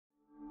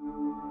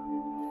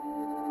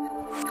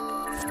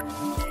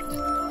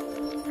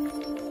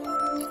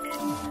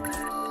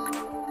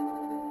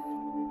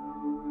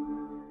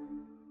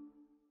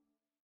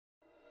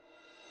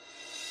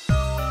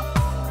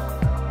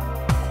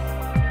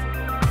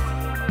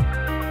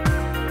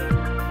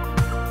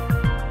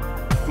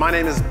My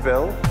name is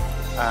Bill.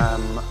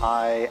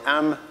 I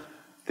am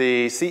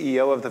the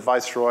CEO of the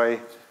Viceroy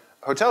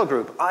Hotel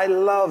Group. I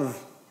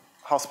love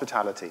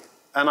hospitality,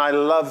 and I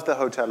love the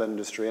hotel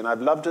industry, and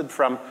I've loved it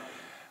from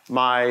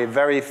my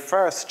very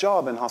first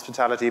job in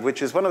hospitality,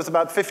 which is when I was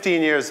about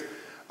 15 years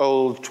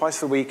old.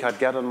 Twice a week, I'd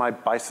get on my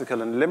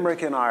bicycle in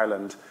Limerick in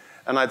Ireland,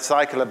 and I'd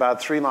cycle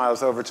about 3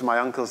 miles over to my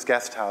uncle's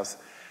guest house,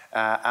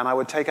 and I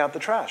would take out the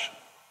trash.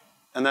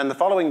 And then the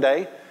following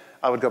day,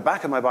 I would go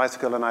back on my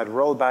bicycle and I'd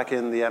roll back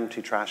in the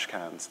empty trash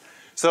cans.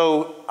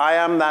 So I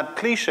am that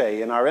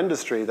cliche in our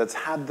industry that's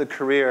had the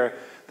career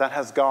that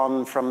has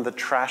gone from the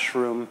trash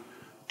room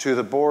to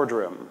the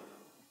boardroom.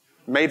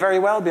 May very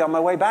well be on my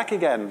way back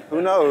again,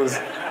 who knows?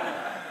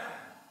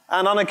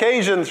 And on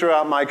occasion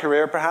throughout my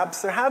career,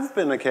 perhaps there have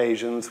been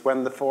occasions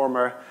when the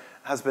former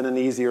has been an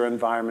easier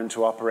environment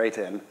to operate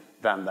in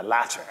than the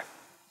latter.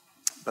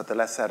 But the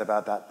less said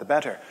about that, the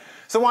better.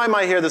 So why am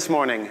I here this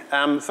morning?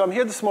 So I'm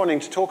here this morning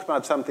to talk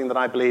about something that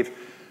I believe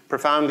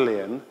profoundly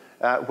in,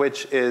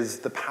 which is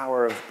the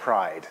power of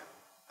pride,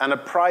 and a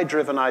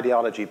pride-driven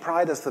ideology.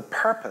 Pride is the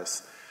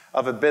purpose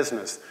of a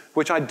business,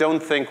 which I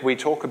don't think we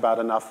talk about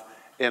enough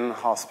in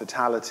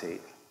hospitality.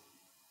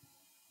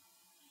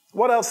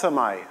 What else am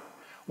I?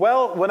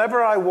 Well,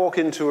 whenever I walk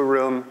into a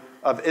room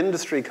of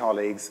industry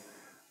colleagues,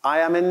 I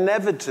am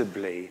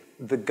inevitably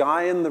the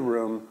guy in the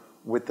room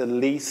with the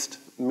least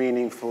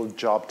meaningful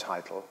job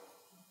title.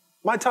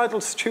 My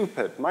title's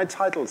stupid. My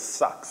title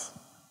sucks,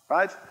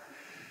 right?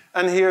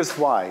 And here's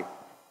why.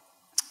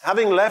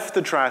 Having left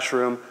the trash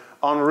room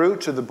en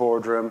route to the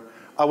boardroom,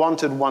 I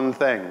wanted one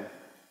thing.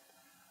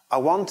 I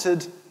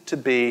wanted to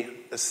be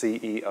a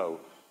CEO.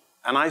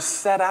 And I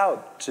set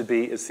out to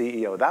be a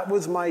CEO. That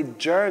was my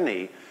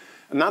journey.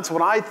 And that's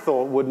what I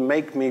thought would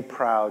make me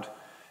proud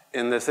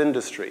in this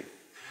industry.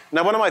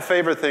 Now, one of my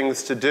favorite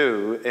things to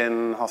do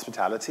in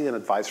hospitality and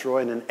at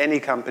Viceroy and in any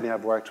company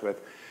I've worked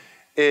with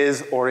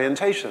is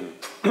orientation.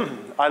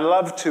 I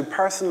love to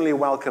personally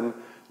welcome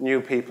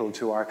new people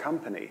to our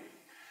company.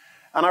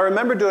 And I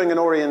remember doing an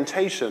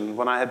orientation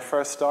when I had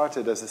first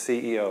started as a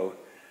CEO.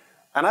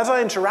 And as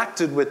I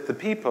interacted with the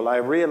people, I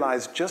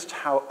realized just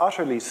how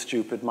utterly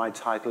stupid my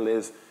title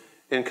is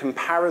in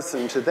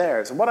comparison to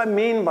theirs. And what I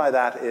mean by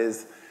that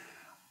is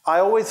I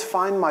always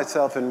find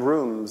myself in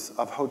rooms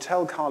of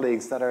hotel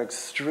colleagues that are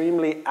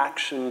extremely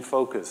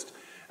action-focused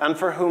and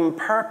for whom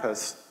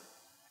purpose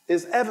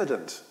is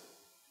evident.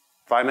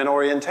 If I'm in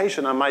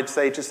orientation, I might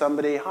say to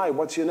somebody, "Hi,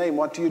 what's your name?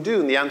 What do you do?"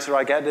 And the answer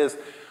I get is,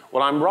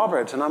 "Well, I'm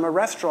Robert, and I'm a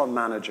restaurant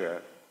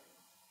manager,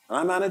 and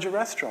I manage a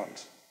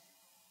restaurant."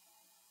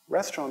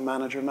 Restaurant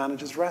manager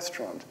manages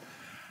restaurant.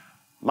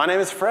 "My name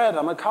is Fred.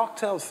 I'm a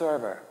cocktail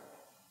server."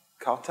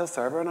 Cocktail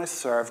server, and I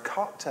serve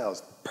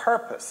cocktails.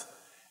 Purpose,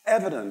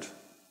 evident.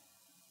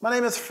 "My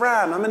name is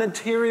Fran. I'm an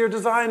interior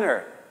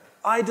designer.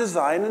 I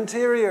design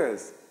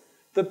interiors."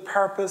 The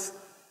purpose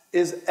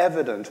is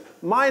evident.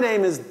 "My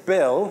name is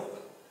Bill,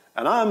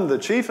 and I'm the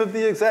chief of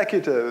the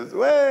executives."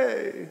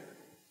 Way!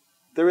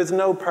 There is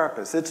no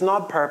purpose. It's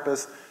not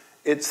purpose,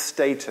 it's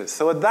status.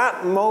 So at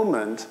that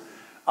moment,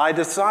 I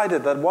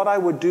decided that what I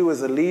would do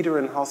as a leader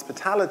in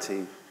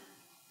hospitality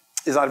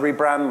is I'd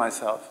rebrand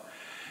myself.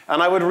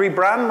 And I would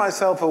rebrand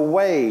myself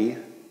away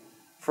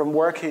from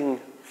working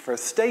for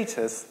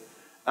status,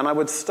 and I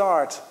would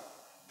start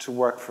to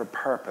work for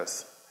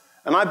purpose.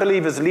 And I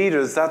believe as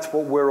leaders, that's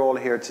what we're all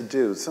here to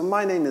do. So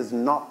my name is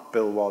not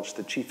Bill Walsh,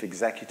 the chief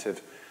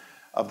executive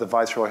of the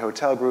Viceroy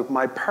Hotel Group.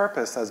 My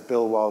purpose as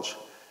Bill Walsh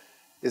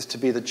is to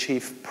be the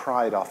chief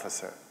pride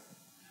officer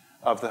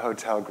of the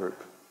hotel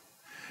group.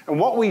 And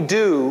what we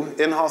do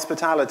in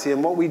hospitality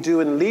and what we do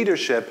in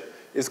leadership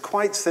is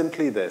quite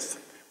simply this.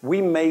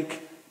 We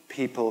make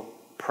people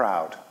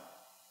proud.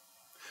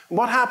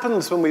 What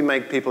happens when we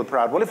make people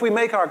proud? Well, if we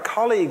make our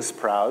colleagues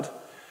proud,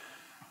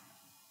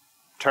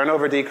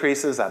 turnover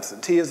decreases,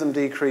 absenteeism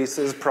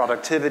decreases,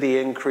 productivity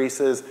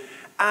increases,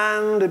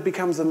 and it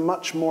becomes a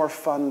much more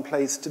fun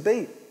place to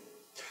be.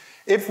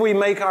 If we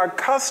make our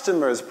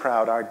customers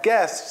proud, our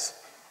guests,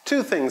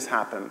 two things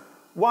happen.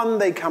 One,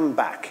 they come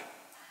back.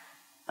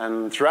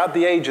 And throughout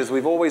the ages,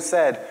 we've always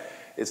said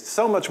it's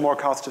so much more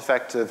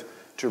cost-effective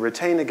to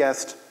retain a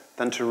guest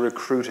than to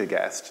recruit a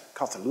guest. It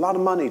costs a lot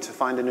of money to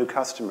find a new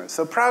customer.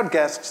 So proud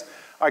guests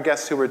are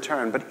guests who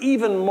return. But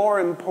even more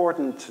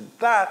important to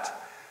that,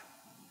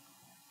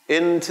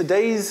 in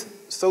today's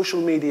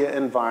social media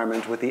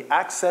environment, with the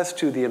access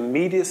to the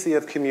immediacy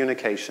of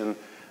communication,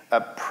 a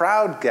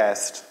proud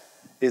guest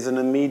is an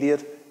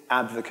immediate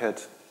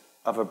advocate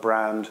of a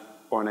brand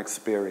or an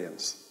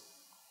experience.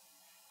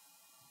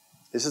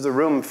 This is a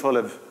room full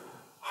of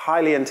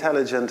highly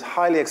intelligent,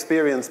 highly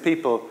experienced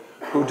people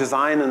who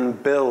design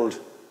and build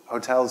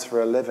hotels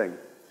for a living.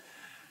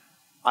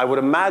 I would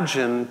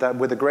imagine that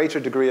with a greater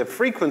degree of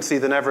frequency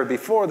than ever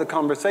before, the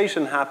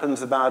conversation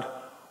happens about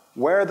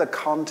where are the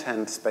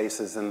content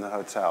spaces in the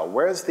hotel?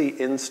 Where's the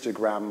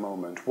Instagram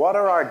moment? What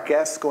are our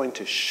guests going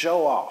to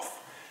show off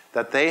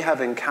that they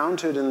have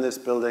encountered in this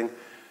building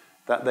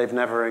that they've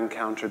never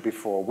encountered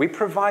before? We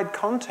provide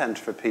content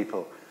for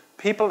people.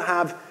 People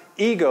have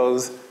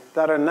egos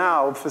that are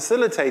now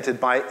facilitated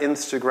by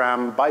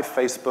Instagram, by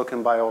Facebook,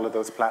 and by all of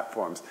those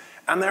platforms.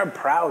 And they're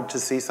proud to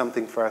see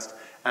something first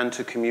and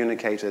to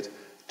communicate it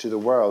to the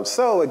world.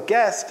 So a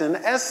guest, in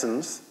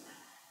essence,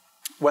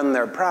 when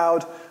they're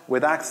proud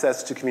with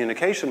access to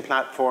communication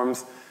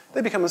platforms,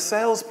 they become a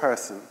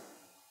salesperson.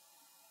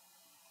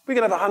 We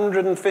could have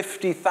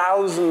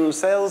 150,000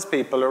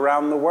 salespeople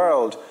around the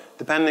world,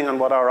 depending on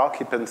what our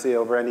occupancy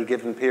over any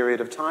given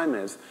period of time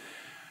is,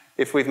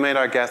 if we've made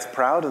our guests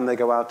proud and they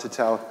go out to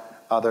tell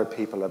other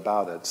people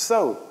about it.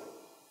 So,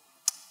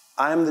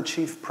 I am the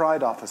Chief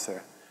Pride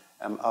Officer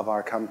of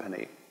our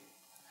company.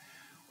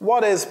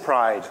 What is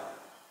pride?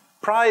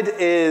 Pride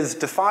is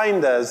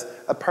defined as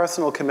a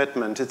personal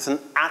commitment. It's an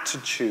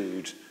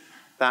attitude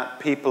that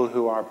people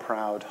who are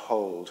proud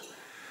hold.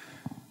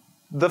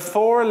 The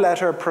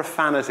four-letter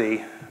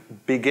profanity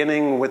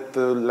beginning with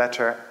the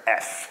letter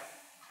F.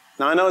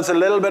 Now, I know it's a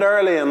little bit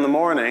early in the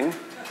morning,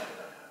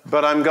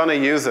 but I'm going to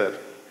use it.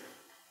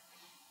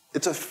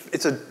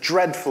 It's a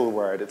dreadful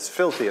word. It's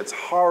filthy. It's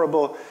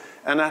horrible.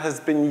 And that has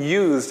been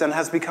used and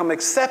has become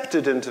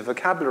accepted into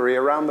vocabulary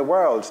around the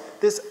world.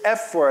 This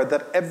F word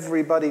that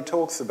everybody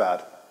talks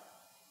about.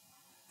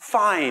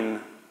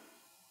 Fine.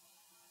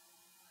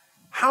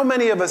 How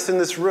many of us in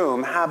this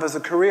room have as a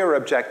career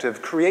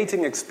objective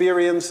creating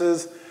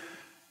experiences,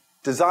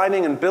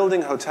 designing and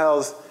building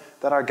hotels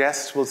that our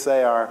guests will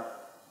say are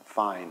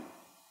fine?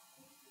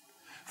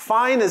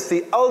 Fine is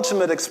the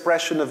ultimate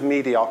expression of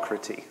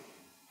mediocrity.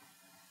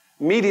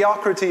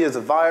 Mediocrity is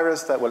a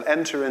virus that will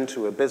enter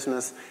into a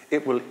business,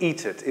 it will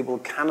eat it, it will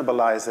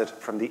cannibalize it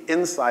from the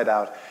inside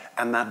out,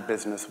 and that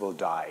business will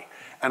die.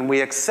 And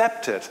we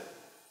accept it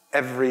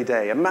every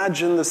day.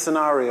 Imagine the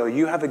scenario,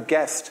 you have a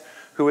guest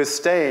who is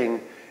staying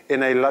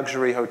in a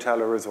luxury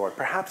hotel or resort.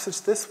 Perhaps it's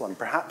this one,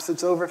 perhaps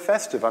it's over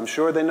festive. I'm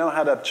sure they know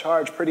how to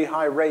charge pretty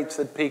high rates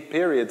at peak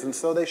periods, and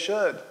so they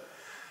should.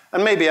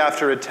 And maybe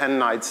after a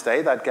 10-night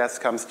stay, that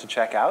guest comes to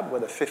check out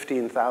with a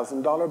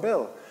 $15,000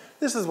 bill.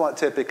 This is what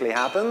typically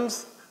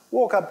happens.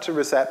 Walk up to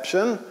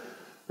reception.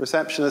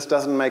 Receptionist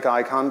doesn't make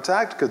eye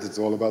contact because it's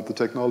all about the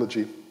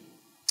technology.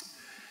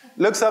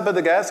 Looks up at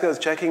the guest, goes,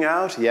 checking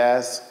out?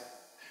 Yes.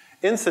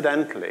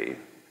 Incidentally,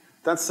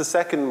 that's the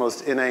second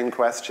most inane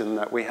question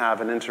that we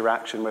have in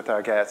interaction with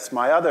our guests.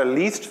 My other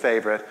least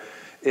favorite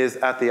is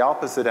at the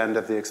opposite end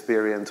of the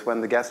experience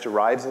when the guest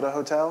arrives at a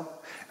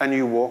hotel and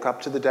you walk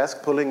up to the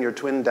desk pulling your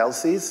twin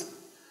Delsies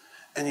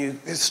and you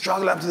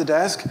struggle up to the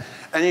desk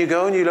and you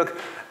go and you look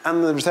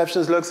and the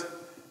receptionist looks,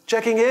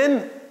 checking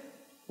in?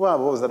 Well,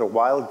 what was that, a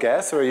wild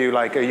guess? Or are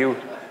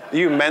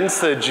you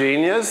Mensa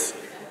genius?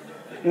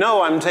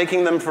 No, I'm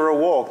taking them for a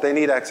walk. They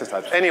need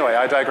exercise. Anyway,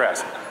 I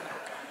digress.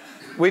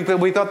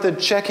 We've got the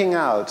checking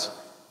out.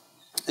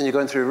 And you're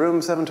going through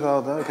room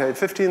 712, okay,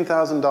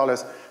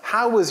 $15,000.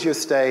 How was your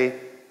stay?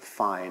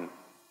 Fine.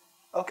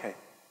 Okay.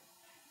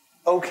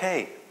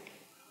 Okay.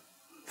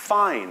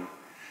 Fine.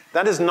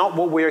 That is not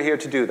what we're here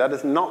to do. That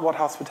is not what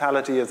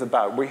hospitality is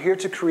about. We're here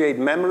to create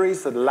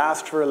memories that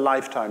last for a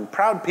lifetime.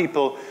 Proud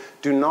people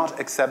do not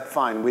accept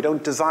fine. We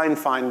don't design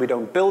fine. We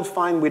don't build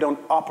fine. We don't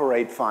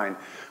operate fine.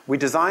 We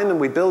design and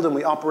we build and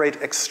we operate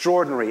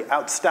extraordinary,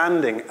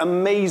 outstanding,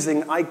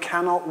 amazing. I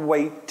cannot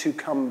wait to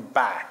come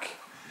back.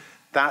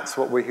 That's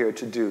what we're here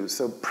to do.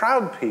 So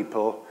proud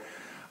people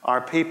are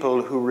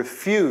people who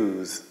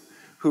refuse,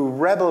 who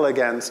rebel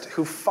against,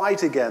 who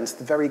fight against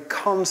the very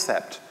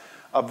concept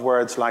of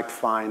words like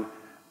fine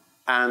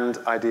and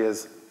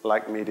ideas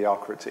like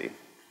mediocrity.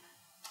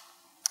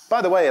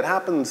 By the way, it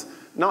happens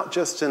not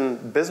just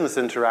in business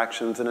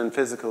interactions and in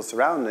physical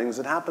surroundings,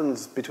 it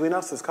happens between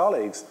us as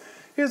colleagues.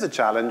 Here's a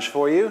challenge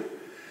for you.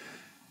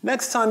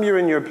 Next time you're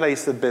in your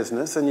place of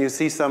business and you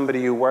see somebody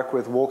you work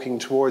with walking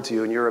towards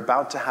you and you're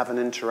about to have an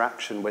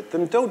interaction with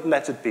them, don't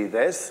let it be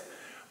this.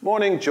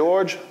 Morning,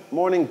 George.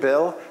 Morning,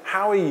 Bill.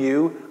 How are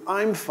you?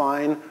 I'm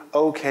fine.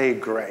 Okay,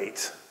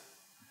 great.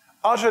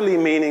 Utterly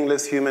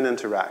meaningless human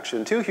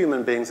interaction. Two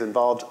human beings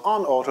involved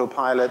on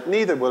autopilot.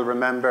 Neither will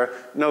remember.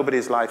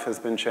 Nobody's life has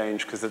been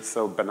changed because it's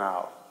so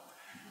banal.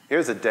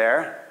 Here's a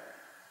dare.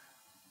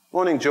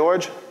 Morning,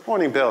 George.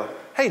 Morning, Bill.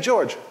 Hey,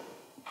 George,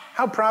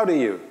 how proud are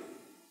you?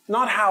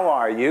 Not how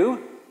are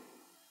you?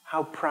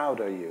 How proud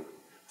are you?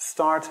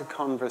 Start a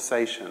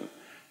conversation.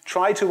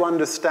 Try to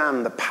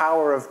understand the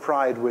power of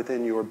pride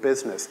within your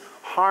business.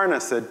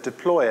 Harness it,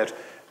 deploy it,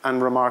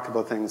 and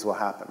remarkable things will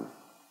happen.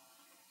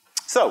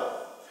 So,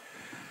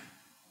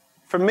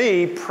 for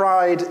me,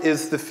 pride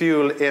is the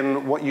fuel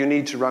in what you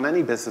need to run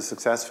any business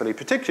successfully,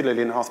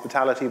 particularly in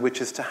hospitality,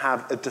 which is to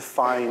have a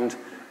defined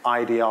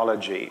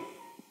ideology.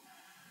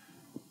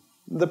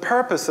 The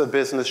purpose of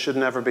business should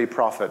never be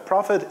profit.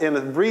 Profit in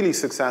a really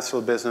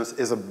successful business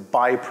is a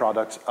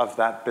byproduct of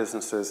that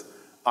business's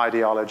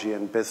ideology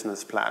and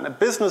business plan. A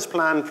business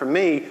plan, for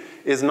me,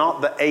 is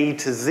not the A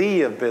to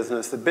Z of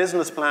business. The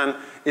business plan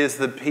is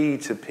the P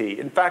to P.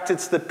 In fact,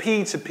 it's the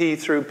P to P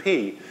through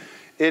P.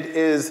 It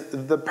is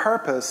the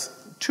purpose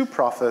to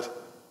profit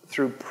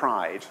through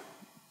pride.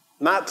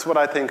 And that's what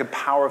I think a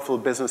powerful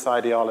business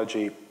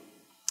ideology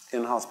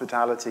in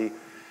hospitality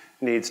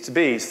needs to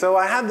be. So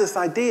I had this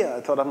idea.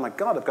 I thought, oh my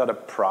God, I've got a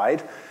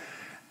pride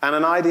and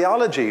an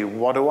ideology.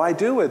 What do I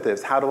do with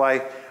this? How do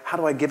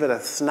I give it a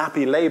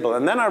snappy label?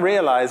 And then I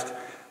realized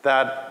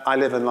that I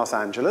live in Los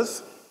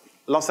Angeles.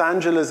 Los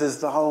Angeles is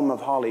the home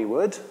of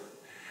Hollywood.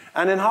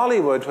 And in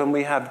Hollywood, when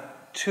we have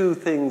two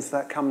things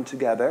that come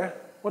together,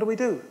 what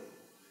do?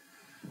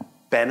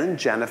 Ben and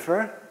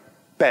Jennifer,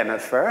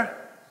 Benifer.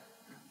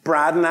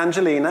 Brad and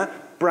Angelina,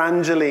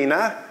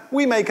 Brangelina.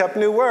 We make up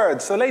new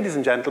words. So ladies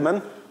and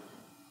gentlemen,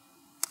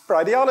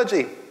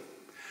 Prideology.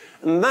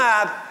 And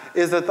that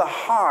is at the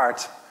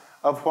heart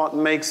of what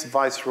makes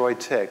Viceroy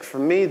tick. For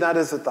me, that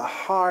is at the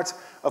heart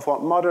of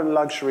what modern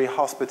luxury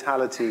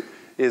hospitality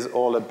is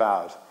all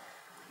about.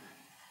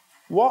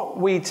 What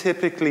we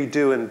typically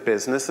do in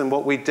business, and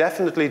what we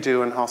definitely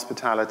do in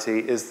hospitality,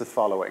 is the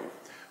following.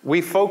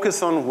 We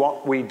focus on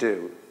what we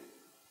do.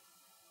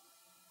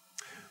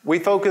 We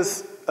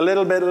focus a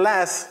little bit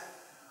less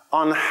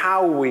on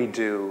how we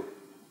do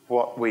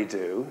what we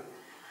do.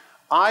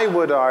 I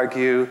would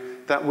argue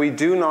that we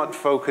do not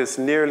focus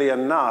nearly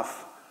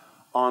enough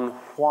on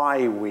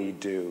why we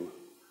do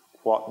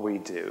what we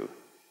do.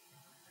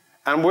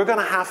 And we're going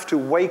to have to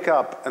wake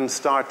up and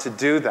start to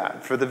do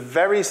that for the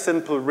very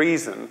simple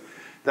reason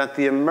that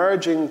the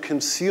emerging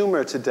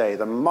consumer today,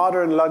 the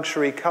modern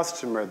luxury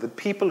customer, the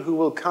people who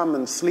will come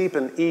and sleep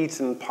and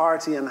eat and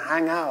party and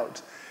hang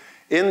out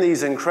in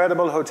these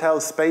incredible hotel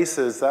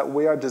spaces that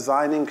we are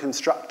designing,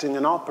 constructing,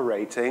 and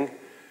operating,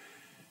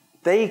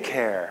 they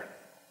care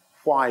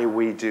why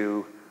we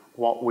do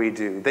what we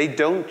do. They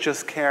don't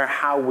just care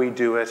how we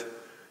do it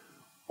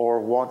or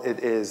what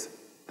it is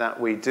that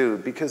we do,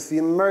 because the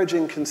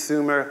emerging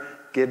consumer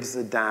gives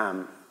a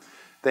damn.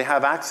 They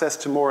have access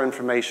to more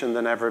information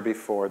than ever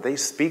before. They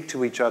speak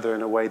to each other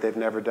in a way they've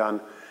never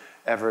done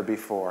ever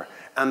before.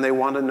 And they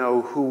want to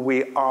know who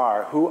we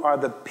are. Who are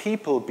the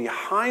people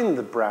behind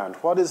the brand?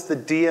 What is the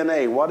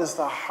DNA? What is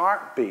the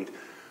heartbeat?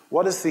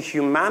 What is the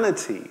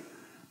humanity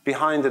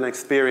behind an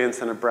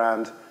experience and a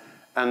brand,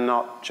 and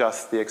not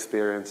just the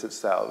experience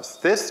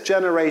itself? This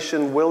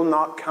generation will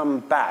not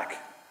come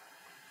back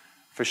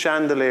for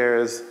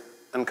chandeliers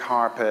and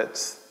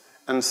carpets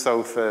and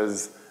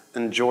sofas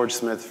and George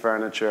Smith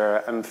furniture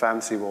and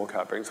fancy wall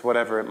coverings,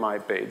 whatever it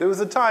might be. There was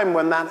a time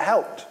when that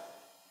helped.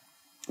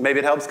 Maybe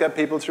it helps get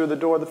people through the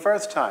door the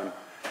first time.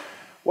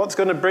 What's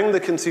going to bring the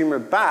consumer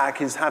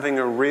back is having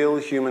a real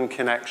human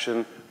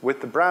connection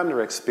with the brand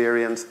or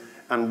experience,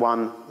 and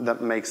one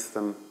that makes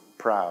them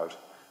proud.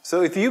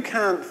 So if you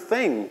can't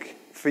think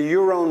for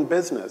your own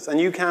business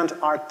and you can't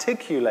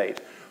articulate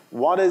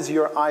what is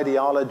your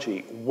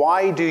ideology,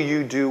 why do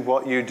you do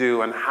what you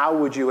do, and how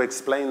would you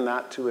explain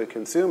that to a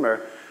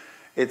consumer,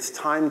 it's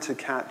time to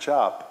catch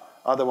up.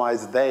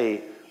 Otherwise,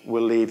 they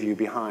will leave you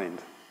behind.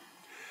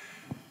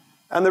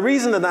 And the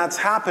reason that that's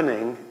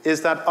happening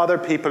is that other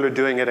people are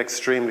doing it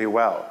extremely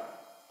well.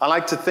 I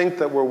like to think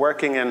that we're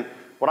working in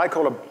what I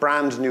call a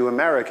brand new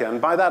America,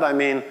 and by that I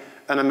mean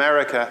an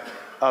America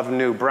of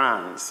new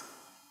brands.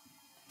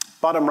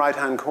 Bottom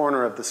right-hand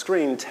corner of the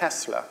screen,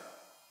 Tesla.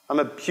 I'm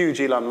a huge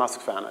Elon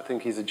Musk fan. I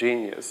think he's a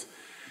genius.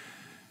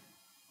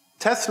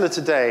 Tesla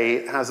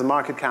today has a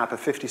market cap of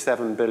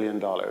 $57 billion.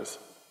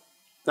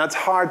 Now, it's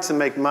hard to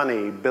make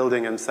money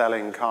building and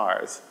selling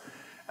cars.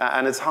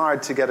 And it's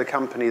hard to get a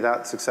company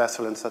that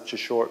successful in such a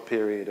short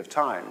period of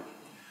time.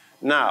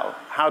 Now,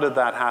 how did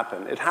that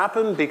happen? It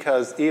happened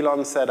because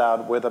Elon set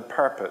out with a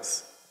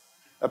purpose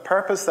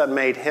that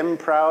made him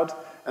proud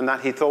and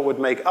that he thought would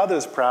make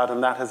others proud,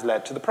 and that has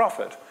led to the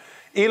profit.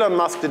 Elon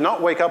Musk did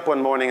not wake up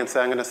one morning and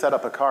say, I'm going to set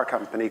up a car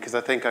company because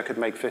I think I could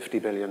make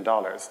 $50 billion.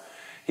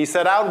 He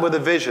set out with a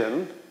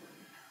vision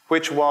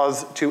which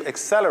was to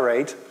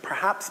accelerate,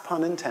 perhaps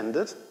pun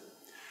intended,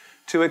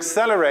 to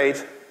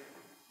accelerate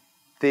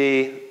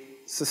the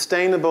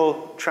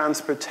sustainable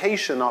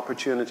transportation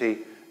opportunity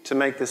to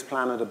make this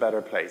planet a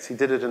better place. He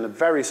did it in a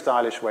very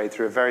stylish way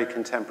through a very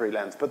contemporary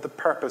lens, but the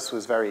purpose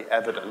was very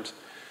evident.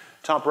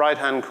 Top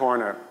right-hand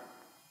corner,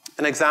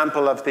 an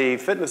example of the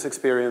fitness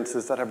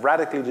experiences that have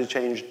radically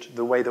changed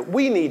the way that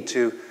we need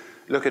to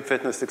look at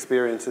fitness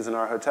experiences in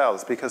our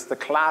hotels, because the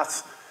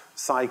class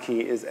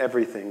psyche is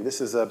everything.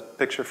 This is a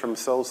picture from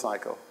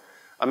SoulCycle.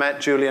 I met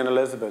Julie and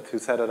Elizabeth, who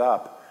set it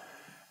up.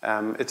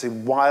 It's a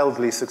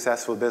wildly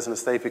successful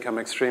business. They've become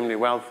extremely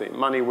wealthy.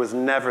 Money was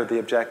never the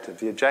objective.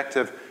 The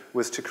objective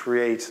was to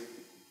create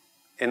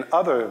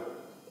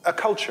a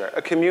culture,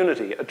 a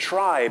community, a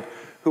tribe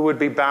who would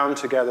be bound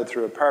together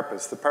through a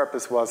purpose. The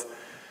purpose was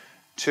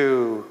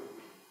to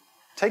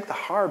take the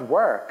hard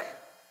work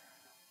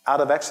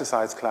out of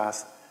exercise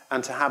class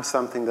and to have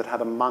something that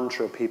had a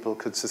mantra people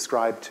could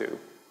subscribe to.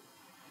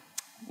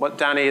 What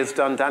Danny has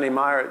done, Danny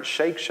Meyer at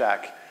Shake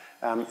Shack,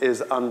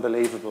 is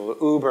unbelievable.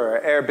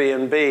 Uber,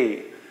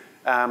 Airbnb.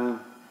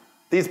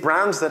 These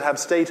brands that have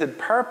stated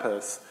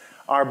purpose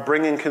are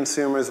bringing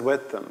consumers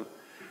with them.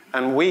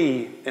 And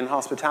we, in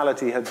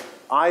hospitality,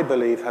 I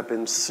believe, have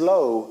been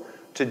slow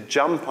to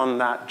jump on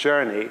that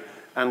journey,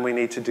 and we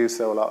need to do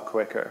so a lot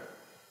quicker.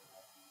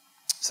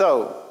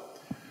 So,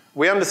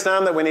 we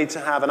understand that we need to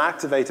have an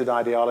activated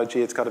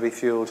ideology. It's got to be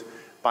fueled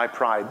by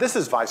pride. This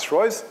is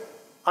Viceroy's.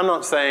 I'm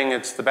not saying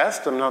it's the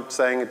best. I'm not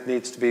saying it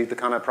needs to be the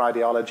kind of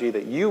Prideology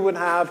that you would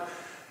have.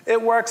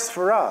 It works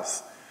for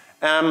us.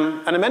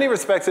 And in many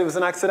respects, it was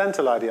an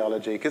accidental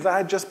ideology, because I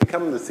had just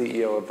become the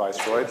CEO of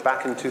Viceroy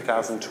back in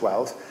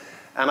 2012.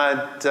 And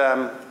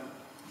I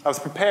was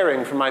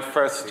preparing for my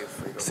first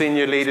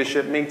senior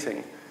leadership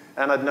meeting.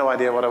 And I had no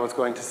idea what I was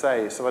going to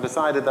say. So I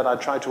decided that I'd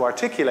try to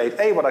articulate,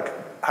 A, what I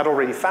had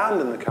already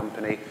found in the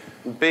company,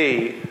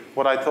 B,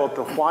 what I thought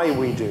the why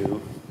we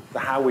do, the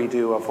how we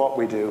do of what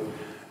we do,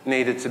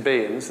 needed to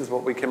be. And this is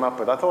what we came up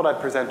with. I thought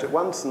I'd present it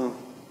once, and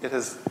it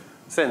has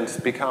since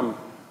become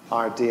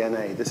our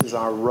DNA. This is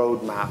our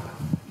roadmap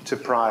to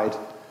pride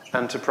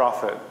and to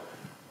profit.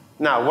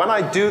 Now, when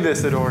I do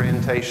this at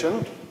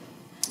orientation,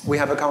 we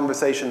have a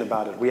conversation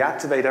about it. We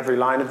activate every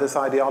line of this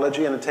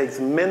ideology, and it takes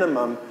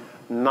minimum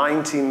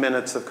 90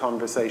 minutes of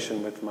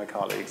conversation with my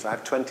colleagues. I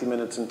have 20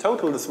 minutes in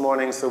total this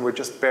morning, so we're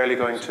just barely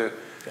going to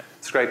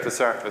scrape the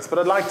surface. But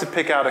I'd like to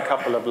pick out a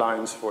couple of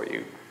lines for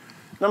you.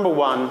 Number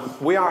one,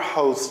 we are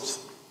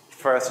hosts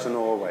first and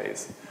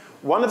always.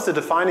 One of the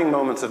defining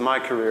moments of my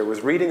career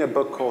was reading a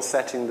book called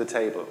Setting the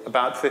Table,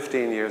 about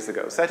 15 years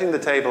ago. Setting the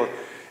Table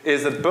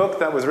is a book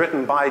that was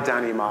written by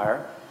Danny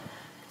Meyer,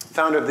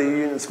 founder of the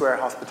Union Square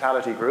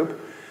Hospitality Group,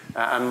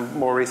 and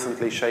more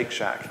recently Shake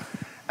Shack.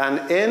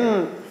 And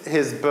in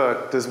his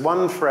book, there's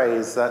one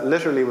phrase that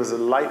literally was a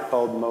light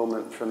bulb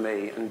moment for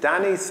me. And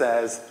Danny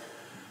says,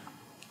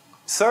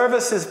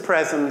 service is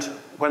present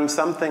when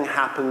something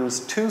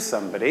happens to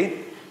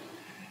somebody.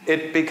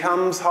 It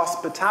becomes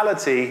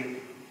hospitality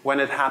when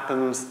it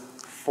happens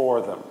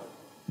for them.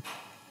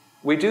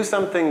 We do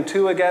something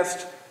to a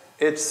guest,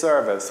 it's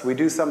service. We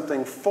do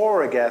something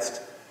for a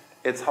guest,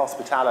 it's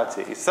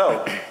hospitality.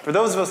 So, for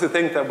those of us who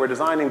think that we're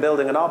designing,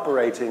 building, and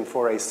operating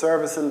for a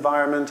service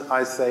environment,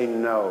 I say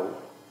no.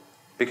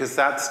 Because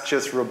that's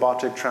just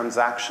robotic,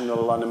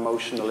 transactional,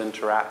 unemotional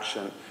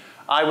interaction.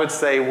 I would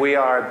say we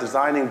are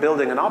designing,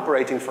 building, and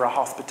operating for a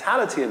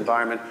hospitality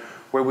environment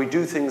where we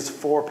do things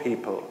for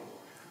people,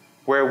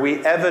 where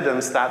we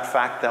evidence that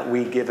fact that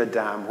we give a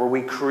damn, where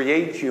we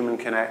create human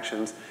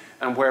connections,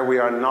 and where we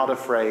are not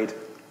afraid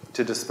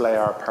to display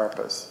our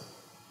purpose.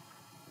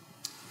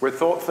 We're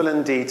thoughtful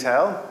in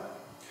detail.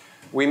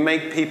 We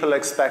make people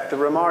expect the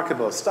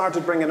remarkable.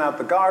 Started bringing out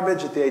the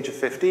garbage at the age of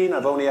 15.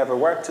 I've only ever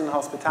worked in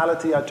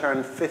hospitality. I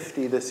turned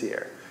 50 this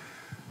year.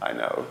 I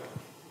know.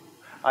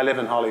 I live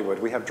in Hollywood.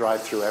 We have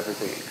drive-through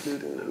everything,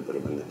 including a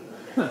little bit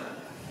of a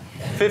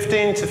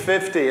 15 to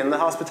 50 in the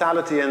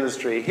hospitality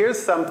industry. Here's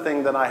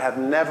something that I have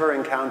never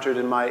encountered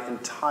in my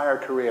entire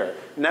career.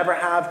 Never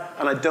have,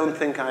 and I don't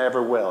think I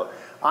ever will.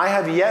 I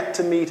have yet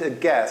to meet a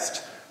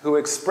guest who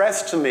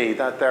expressed to me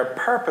that their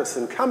purpose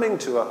in coming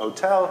to a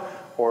hotel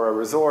or a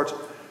resort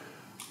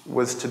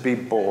was to be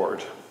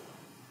bored.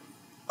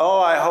 Oh,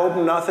 I hope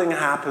nothing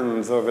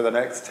happens over the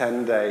next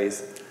 10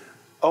 days.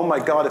 Oh my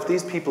God, if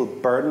these people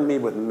burden me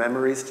with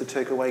memories to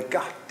take away,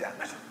 God damn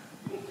it.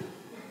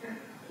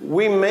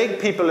 We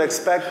make people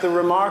expect the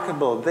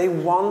remarkable. They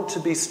want to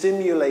be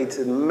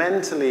stimulated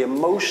mentally,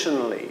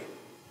 emotionally.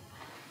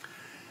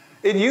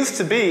 It used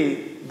to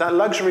be that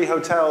luxury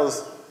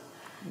hotels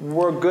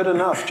were good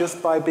enough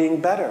just by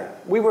being better.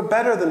 We were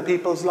better than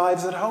people's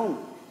lives at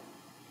home.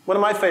 One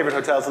of my favorite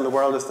hotels in the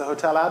world is the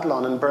Hotel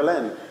Adlon in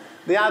Berlin.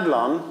 The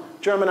Adlon,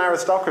 German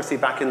aristocracy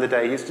back in the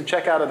day, used to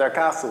check out of their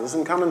castles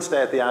and come and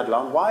stay at the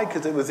Adlon. Why?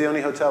 Because it was the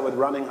only hotel with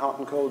running hot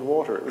and cold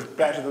water. It was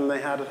better than they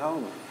had at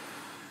home.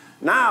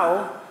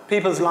 Now,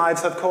 people's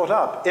lives have caught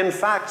up. In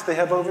fact, they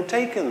have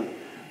overtaken.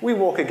 We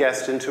walk a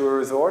guest into a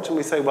resort and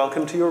we say,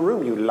 welcome to your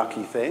room, you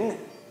lucky thing.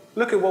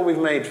 Look at what we've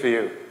made for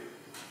you.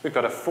 We've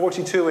got a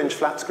 42-inch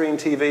flat-screen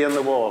TV on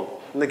the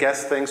wall. And the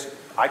guest thinks,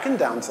 I can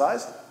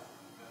downsize.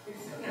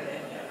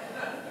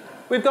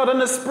 We've got an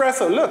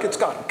espresso. Look, it's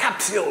got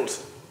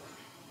capsules.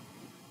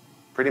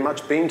 Pretty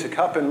much bean to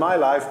cup in my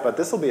life, but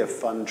this will be a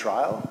fun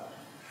trial.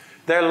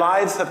 Their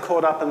lives have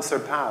caught up and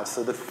surpassed,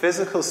 so the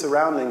physical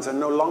surroundings are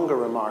no longer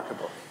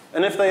remarkable.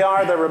 And if they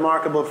are, they're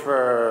remarkable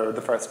for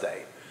the first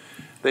day.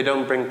 They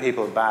don't bring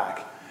people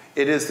back.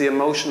 It is the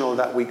emotional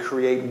that we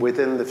create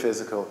within the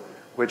physical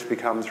which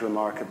becomes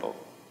remarkable.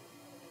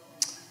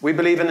 We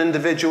believe in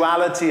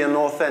individuality and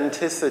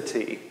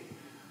authenticity.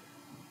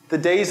 The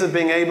days of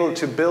being able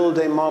to build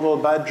a model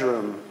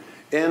bedroom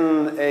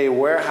in a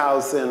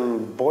warehouse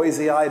in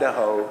Boise,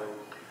 Idaho,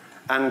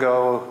 and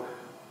go,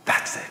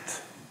 that's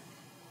it.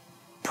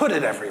 Put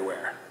it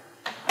everywhere.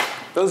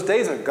 Those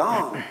days are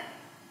gone.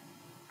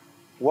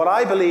 What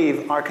I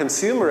believe our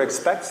consumer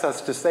expects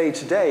us to say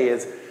today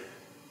is,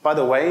 by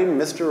the way,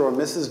 Mr. or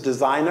Mrs.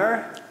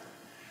 Designer,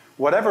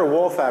 whatever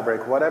wall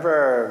fabric,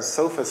 whatever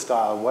sofa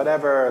style,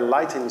 whatever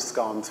lighting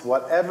sconce,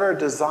 whatever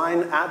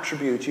design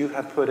attribute you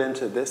have put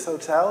into this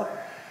hotel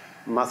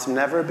must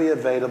never be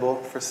available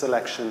for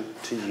selection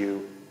to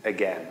you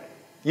again.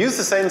 Use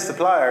the same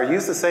supplier,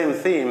 use the same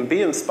theme,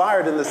 be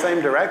inspired in the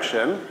same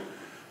direction,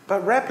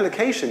 but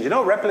replication, you know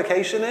what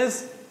replication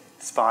is?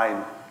 It's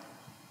fine.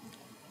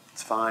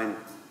 It's fine.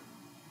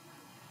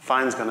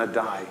 Fine's gonna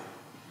die.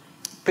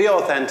 Be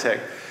authentic.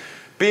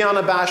 Be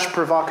unabashed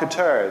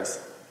provocateurs.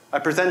 I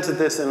presented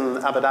this in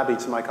Abu Dhabi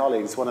to my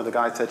colleagues. One of the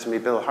guys said to me,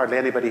 Bill, hardly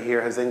anybody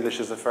here has English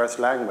as a first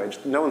language.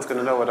 No one's going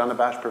to know what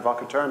unabashed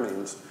provocateur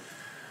means.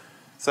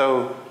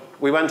 So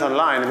we went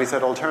online and we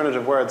said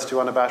alternative words to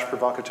unabashed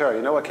provocateur.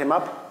 You know what came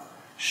up?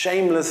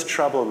 Shameless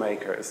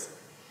troublemakers.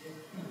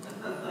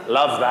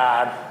 Love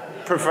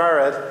that. Prefer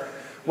it.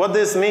 What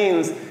this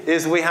means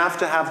is we have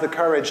to have the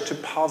courage to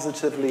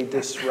positively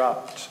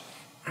disrupt.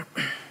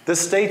 The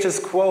status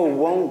quo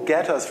won't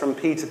get us from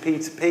P to P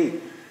to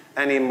P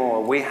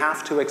anymore. We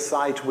have to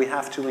excite, we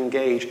have to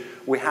engage,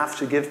 we have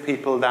to give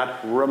people that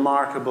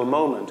remarkable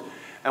moment.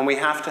 And we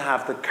have to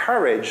have the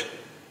courage,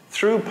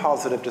 through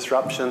positive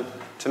disruption,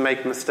 to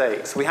make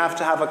mistakes. We have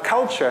to have a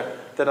culture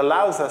that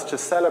allows us to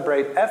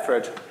celebrate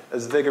effort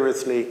as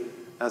vigorously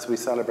as we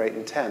celebrate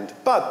intent.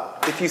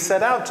 But if you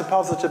set out to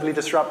positively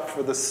disrupt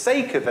for the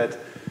sake of it,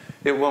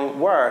 it won't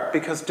work,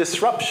 because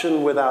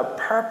disruption without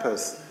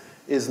purpose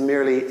is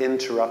merely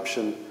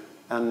interruption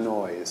and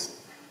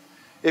noise.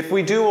 If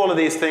we do all of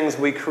these things,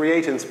 we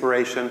create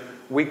inspiration,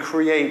 we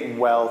create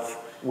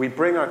wealth, we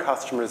bring our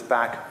customers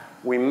back,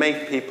 we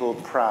make people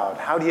proud.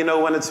 How do you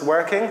know when it's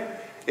working?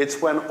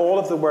 It's when all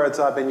of the words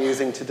I've been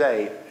using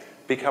today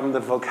become the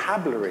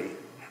vocabulary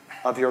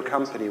of your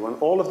company, when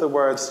all of the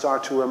words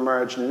start to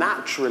emerge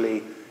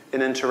naturally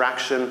in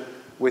interaction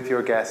with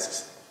your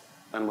guests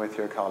and with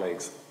your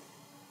colleagues.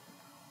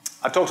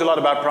 I've talked a lot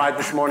about pride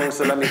this morning,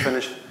 so let me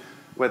finish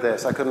with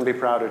this. I couldn't be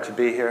prouder to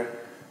be here.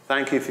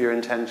 Thank you for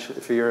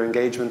your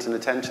engagement and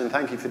attention.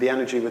 Thank you for the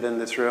energy within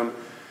this room.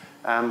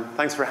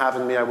 Thanks for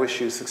having me. I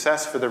wish you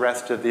success for the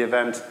rest of the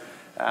event.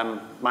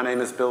 My name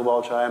is Bill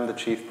Walshe. I am the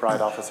Chief Pride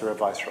Officer at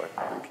Viceroy.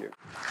 Thank you.